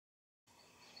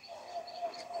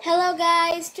Hello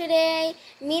guys, today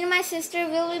me and my sister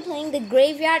will be playing the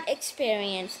graveyard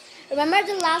experience. Remember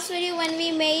the last video when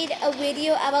we made a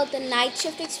video about the night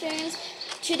shift experience?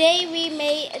 Today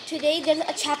there's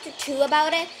a chapter 2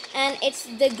 about it, and it's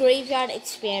the graveyard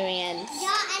experience.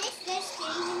 Yeah, and it's very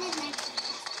scary when the night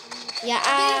shift. Yeah,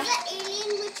 there's an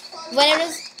alien which falls when it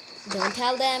is, don't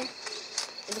tell them.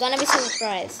 It's gonna be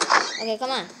surprise. Okay,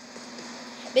 come on.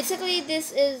 Basically,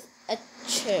 this is a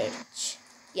church.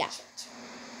 Yeah.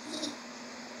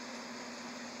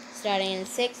 Starting in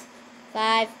 6,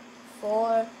 5,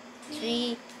 4,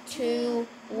 3, 2,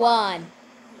 1.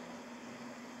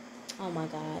 Oh my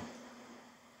god.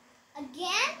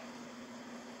 again.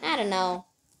 I don't know.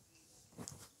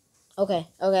 Okay.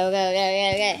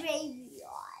 Graveyard.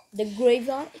 The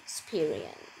graveyard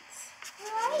experience.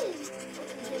 Right.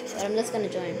 But I'm just gonna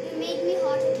join. You made me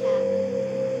heart attack.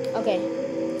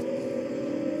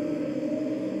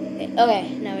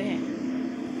 Okay, now we're here.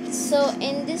 So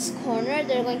in this corner,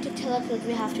 they're going to tell us what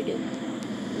we have to do.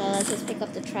 Now let's just pick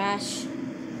up the trash.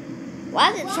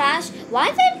 Why is it trash? Why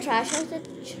is there trash at the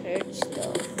church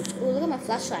though? Oh, look at my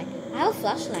flashlight. I have a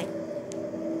flashlight.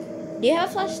 Do you have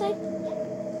a flashlight?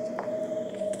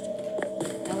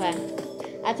 Okay.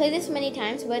 I played this many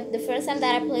times, but the first time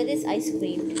that I played this, I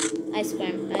screamed. Ice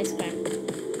cream.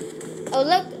 Oh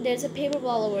look, there's a paper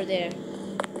ball over there.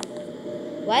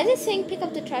 Why is it saying pick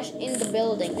up the trash in the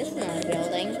building? This is not a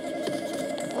building.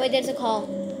 Oh wait, there's a call.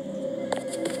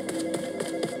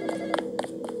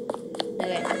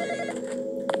 Okay.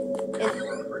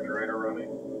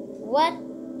 What?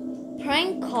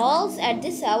 Prank calls at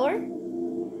this hour?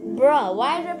 Bruh,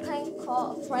 why are there prank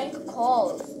calls?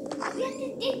 We have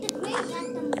to dig the grave at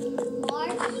the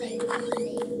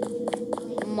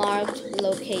Marked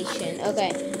location.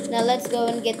 Okay, now let's go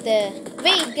and get the...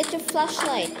 Wait, get your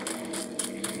flashlight.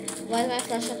 Why is my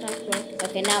flashlight not working?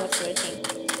 Okay, now it's working.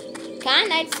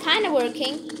 It's kinda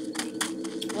working.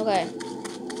 Okay.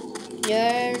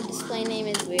 Your display name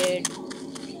is weird.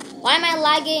 Why am I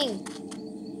lagging?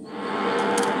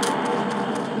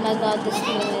 Oh my god, this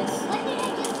noise. What did I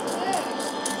just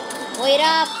hear? Wait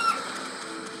up!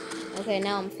 Okay,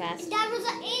 now I'm fast. That was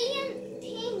an alien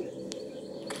thing.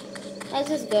 Let's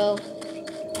just go.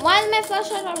 Why is my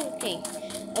flashlight not working?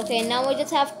 Okay, now we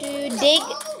just have to dig.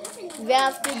 We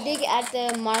have to dig at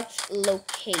the marked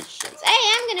locations.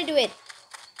 Hey, I'm gonna do it.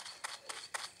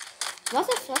 What's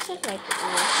the flashlight like?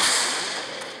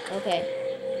 Okay.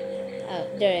 Oh,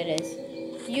 there it is.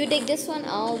 You dig this one,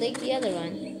 I'll dig the other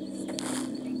one.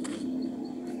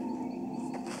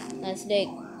 Let's dig.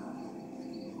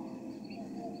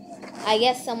 I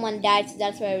guess someone died, so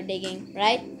that's why we're digging,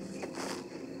 right?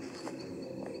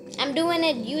 I'm doing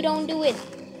it. You don't do it.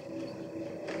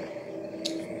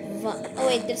 Oh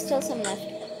wait, there's still some left.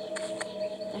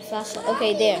 My flashlight.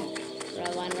 Okay, there.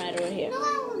 One right over here.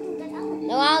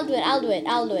 No, I'll do it.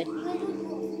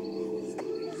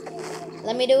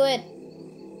 Let me do it.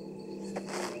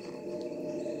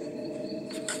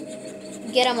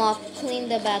 Get them off. Clean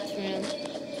the bathroom.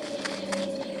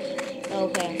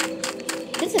 Okay.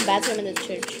 This is a bathroom in the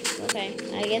church. Okay.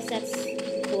 I guess that's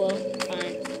cool.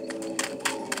 Fine.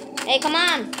 Hey, come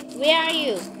on. Where are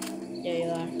you? There you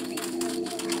are.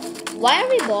 Why are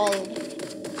we bald?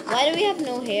 Why do we have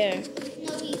no hair?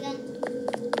 No reason.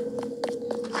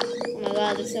 Oh my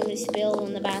god, there's so many spills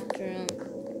in the bathroom.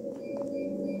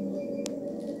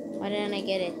 Why didn't I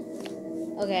get it?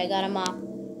 Okay, I got a mop.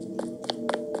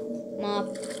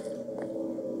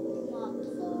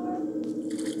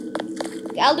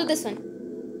 Okay, I'll do this one.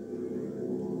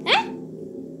 Huh?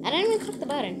 I didn't even click the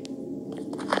button.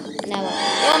 Now what?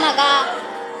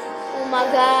 Oh my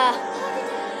god.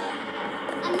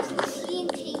 I'm just seeing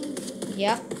things.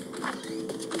 Yep.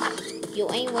 You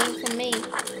ain't waiting for me.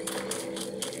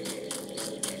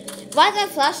 Why is my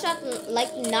flashlight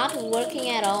like not working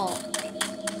at all?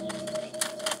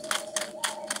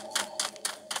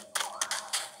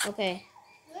 Okay.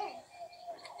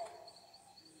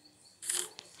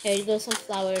 Here you go, some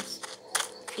flowers.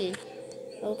 Okay,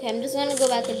 I'm just gonna go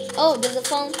back and... Oh, there's a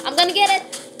phone. I'm gonna get it.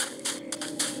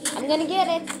 I'll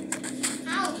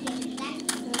get that.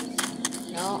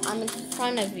 No, I'm in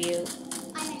front of you.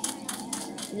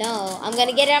 No, I'm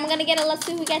gonna get it. Let's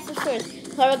see who gets it first.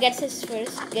 Whoever gets his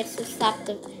first gets to stop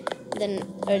the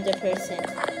person.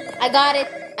 I got it.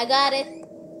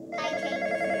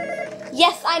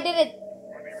 Yes, I did it.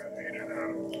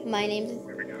 My name is...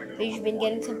 We've been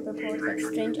getting some reports of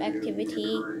strange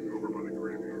activity.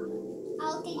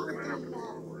 I'll take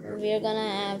the We're gonna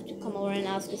have to come over and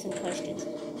ask you some questions.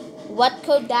 What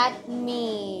could that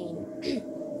mean?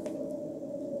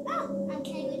 I'm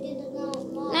trying to do the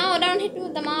mop. No, don't hit me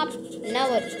with the mop. No,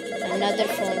 what? Another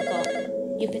phone call.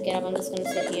 You pick it up. I'm just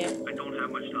gonna sit here. I don't have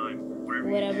much time.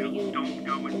 Whatever you. Don't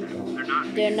go with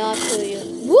them. They're not who you.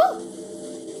 Woo!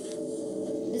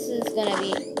 This is gonna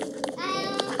be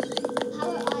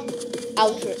Power on.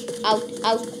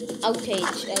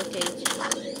 outage.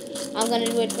 I'm gonna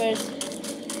do it first.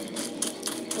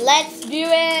 Let's do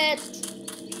it.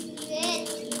 Good.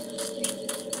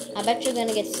 I bet you're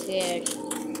gonna get scared.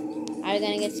 Are you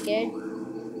gonna get scared?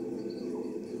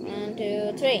 1,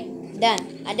 2, 3.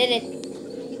 Done. I did it.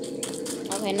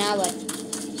 Okay, now what?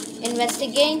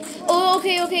 Investigate. Oh,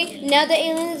 okay. Now the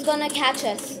alien is gonna catch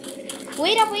us.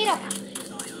 Wait up.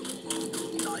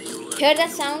 Hear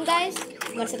that sound, guys?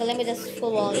 1 second, let me just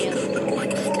full volume.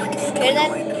 Hear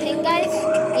that thing, guys?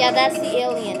 Yeah, that's the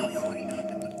aliens.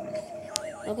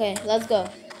 Okay, let's go.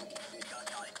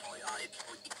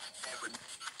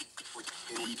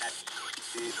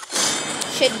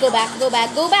 Shit, go back.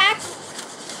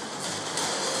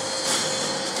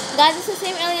 Guys, it's the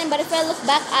same alien, but if I look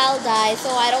back, I'll die. So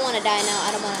I don't want to die now.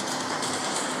 I don't want to.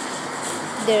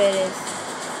 There it is.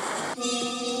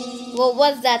 What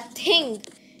was that thing?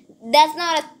 That's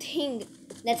not a thing.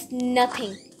 That's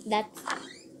nothing. That's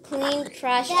clean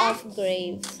trash off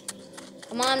graves.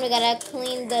 Come on, we gotta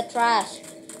clean the trash.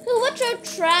 Dude, what's your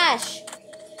trash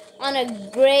on a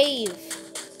grave?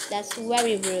 That's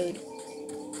very rude.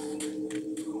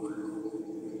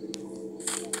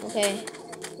 Okay,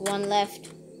 one left.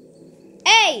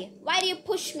 Hey, why do you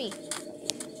push me?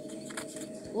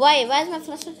 Why is my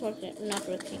flashlight not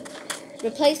working?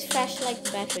 Replace flashlight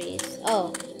batteries.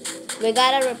 Oh, we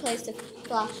gotta replace the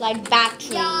flashlight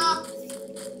batteries. Yeah.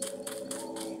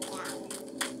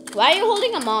 Why are you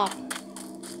holding a mop?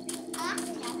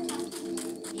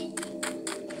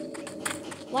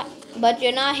 What? But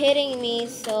you're not hitting me,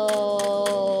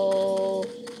 so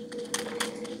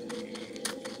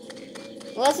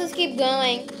let's just keep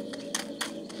going.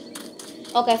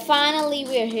 Okay, finally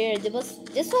we're here. This was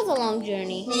a long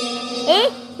journey.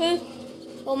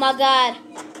 Oh my god.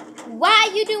 Why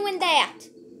are you doing that?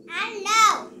 I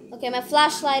know. Okay, my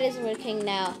flashlight is working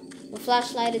now. Let's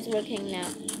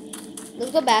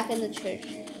go back in the church.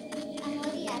 I'm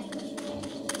already at the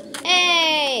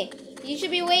Hey! You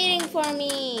should be waiting for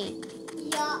me.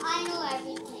 Yeah, I know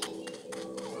everything.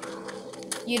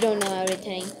 You don't know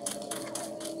everything.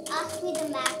 Ask me the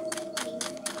math.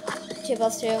 2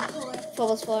 plus 2. 4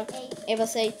 plus 4. 8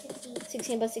 plus 8.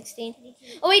 16 plus 16.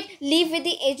 Oh wait, leave with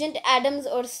the agent Adams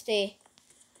or stay.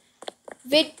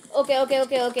 Wait, okay.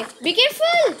 Be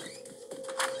careful!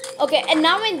 Okay, and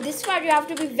now in this part you have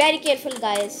to be very careful,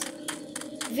 guys.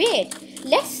 Wait,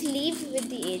 let's leave with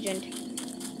the agent.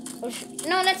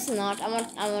 No, let's not. I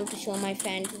want to show my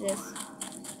friend this.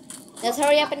 Let's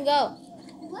hurry up and go.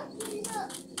 What is the...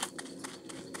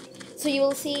 So you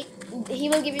will see, he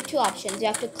will give you 2 options. You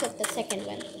have to click the second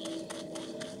one.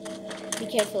 Be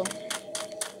careful.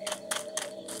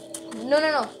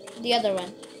 No, the other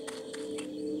one.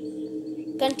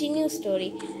 Continue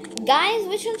story. Guys,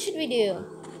 which one should we do?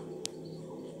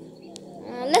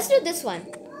 Let's do this one.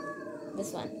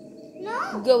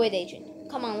 No. Go with agent.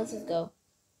 Come on, let's just go.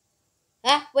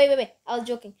 Ah, wait. I was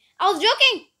joking.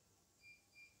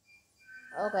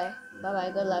 Okay,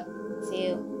 bye-bye. Good luck. See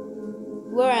you.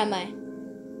 Where am I?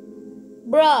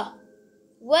 Bruh,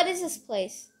 what is this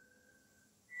place?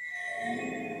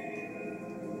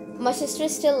 My sister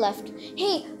is still left.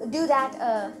 Hey, do that.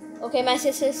 Okay, my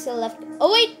sister is still left.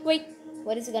 Oh, wait.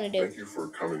 What is it gonna do? Thank you for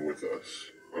coming with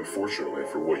us. Unfortunately,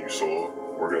 for what you saw,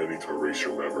 we're gonna need to erase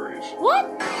your memories. What?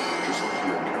 Just like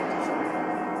you count to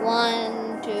 3.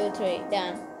 1, 2, 3,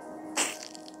 done.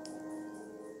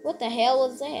 What the hell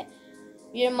was that?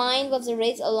 Your mind was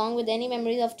erased along with any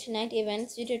memories of tonight's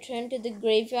events. You return to the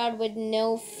graveyard with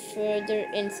no further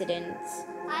incidents.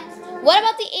 What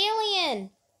about the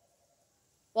alien?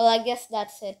 Well, I guess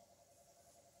that's it.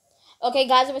 Okay,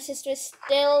 guys, my sister is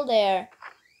still there.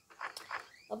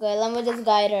 Okay, let me just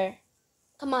guide her.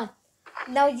 Come on.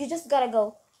 Now you just gotta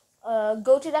go.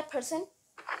 Go to that person.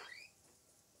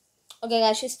 Okay,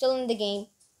 guys, she's still in the game.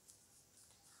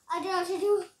 I don't know what to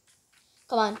do.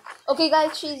 Come on. Okay,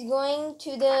 guys, she's going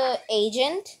to the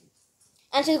agent.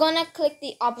 And she's gonna click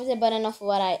the opposite button of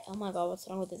what I... Oh my god, what's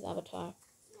wrong with this avatar?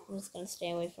 I'm just gonna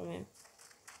stay away from him.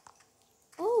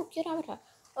 Oh, cute avatar.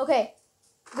 Okay,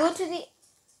 go to the...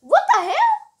 What the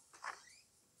hell?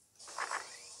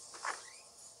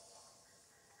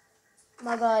 Oh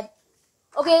my god.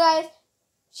 Okay, guys,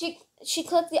 she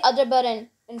clicked the other button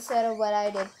instead of what I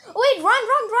did. Oh, wait,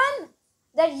 run!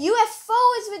 That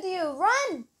UFO is with you.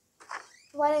 Run!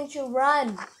 Why don't you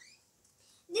run?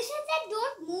 This is that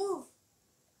don't move.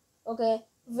 Okay,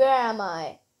 where am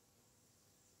I?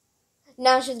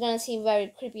 Now she's gonna see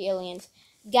very creepy aliens.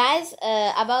 Guys,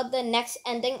 about the next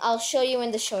ending, I'll show you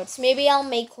in the shorts. Maybe I'll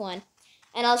make one,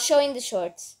 and I'll show you in the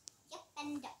shorts. Yep,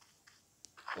 and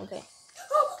Okay.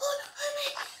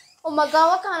 Oh my god,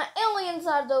 what kind of aliens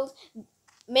are those?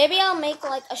 Maybe I'll make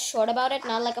like a short about it,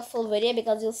 not like a full video,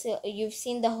 because you've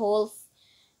seen the whole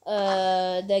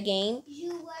the game,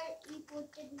 you were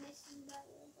reported missing by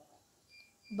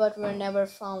the but were never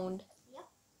found. Yep.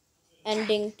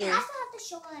 Ending 2. I still have to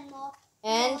show one more.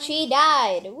 And she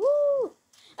died. Woo!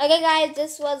 Okay, guys,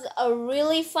 this was a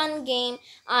really fun game.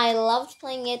 I loved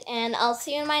playing it, and I'll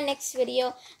see you in my next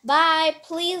video. Bye.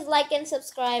 Please like and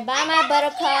subscribe. Bye, my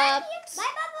buttercups. Bye,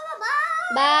 bye, bye,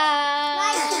 bye, bye. Bye.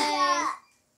 Bye, Julia.